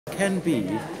can be.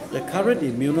 The current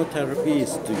immunotherapy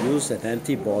is to use an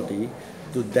antibody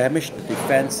to damage the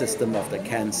defense system of the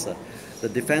cancer. The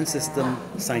defense system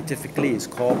scientifically is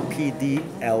called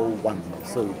PD-L1,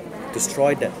 so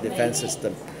destroy that defense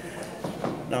system.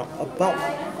 Now, about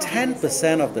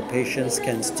 10% of the patients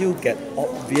can still get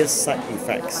obvious side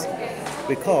effects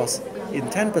because in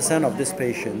 10% of these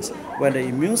patients, when the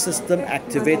immune system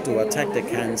activates to attack the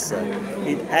cancer,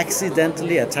 it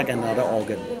accidentally attacks another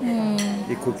organ.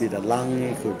 It could be the lung,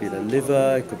 it could be the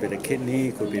liver, it could be the kidney,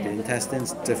 it could be the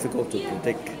intestines. Difficult to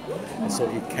predict. So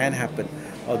it can happen,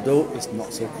 although it's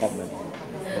not so common.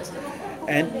 Yes.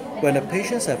 And when the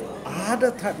patients have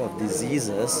other type of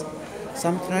diseases,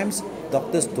 sometimes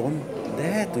doctors don't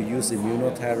dare to use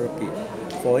immunotherapy.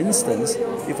 For instance,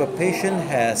 if a patient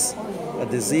has a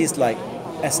disease like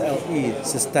SLE,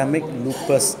 systemic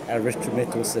lupus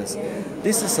erythematosus.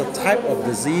 This is a type of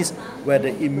disease where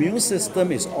the immune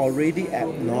system is already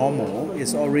abnormal,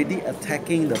 is already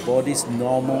attacking the body's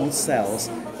normal cells,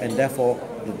 and therefore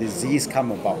the disease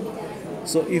come about.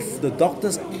 So if the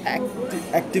doctors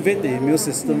activate the immune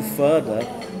system further,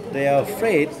 they are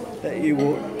afraid that it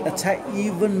will attack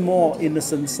even more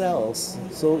innocent cells.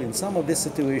 So in some of these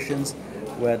situations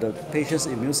where the patient's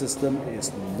immune system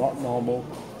is not normal,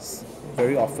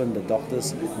 very often the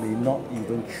doctors may not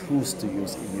even choose to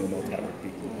use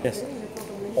immunotherapy. Yes,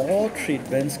 all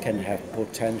treatments can have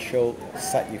potential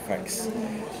side effects.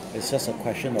 It's just a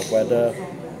question of whether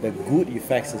the good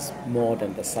effects is more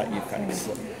than the side effects.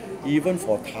 Even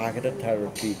for targeted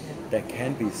therapy, there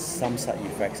can be some side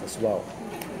effects as well.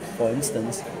 For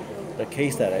instance, the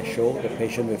case that I showed, the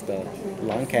patient with the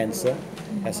lung cancer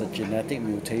has a genetic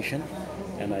mutation,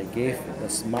 and I gave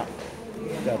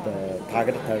the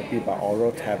targeted therapy by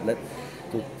oral tablet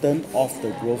to turn off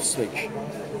the growth switch.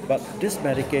 But this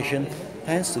medication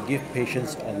tends to give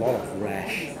patients a lot of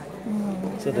rash.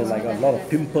 So there's like a lot of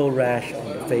pimple rash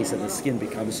on the face and the skin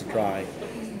becomes dry.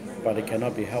 But it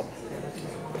cannot be helped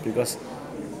because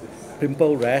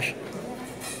pimple rash,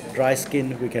 dry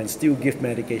skin, we can still give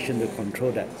medication to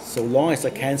control that. So long as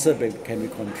the cancer can be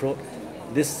controlled,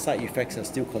 these side effects are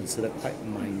still considered quite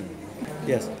minor.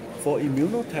 Yes, for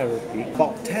immunotherapy,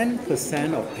 about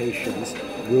 10% of patients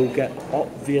will get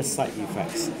obvious side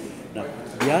effects. Now,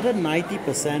 the other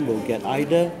 90% will get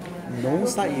either no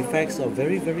side effects or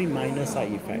very, very minor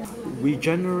side effects. We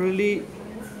generally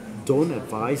don't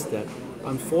advise that.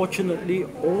 Unfortunately,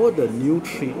 all the new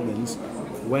treatments,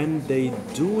 when they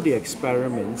do the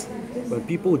experiments, when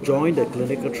people join the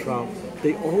clinical trial,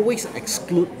 they always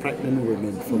exclude pregnant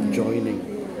women from joining.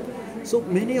 So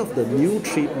many of the new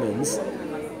treatments,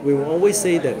 we will always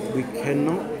say that we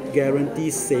cannot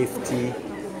guarantee safety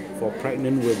for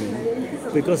pregnant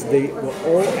women because they were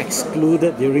all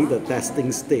excluded during the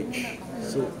testing stage.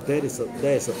 So that is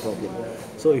a problem.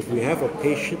 So if we have a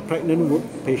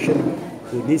pregnant patient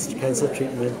who needs cancer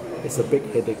treatment, it's a big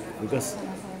headache because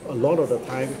a lot of the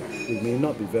time we may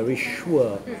not be very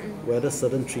sure whether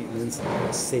certain treatments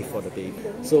are safe for the baby.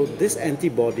 So this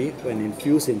antibody, when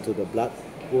infused into the blood,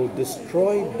 will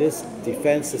destroy this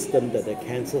defense system that the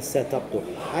cancer set up to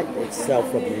hide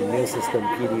itself from the immune system,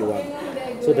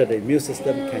 PD-1, so that the immune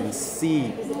system can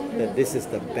see that this is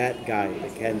the bad guy, the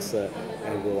cancer,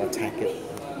 and will attack it.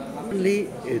 Only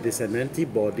it is an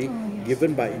antibody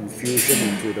given by infusion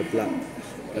into the blood.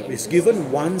 It's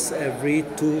given once every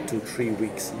 2 to 3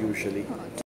 weeks usually.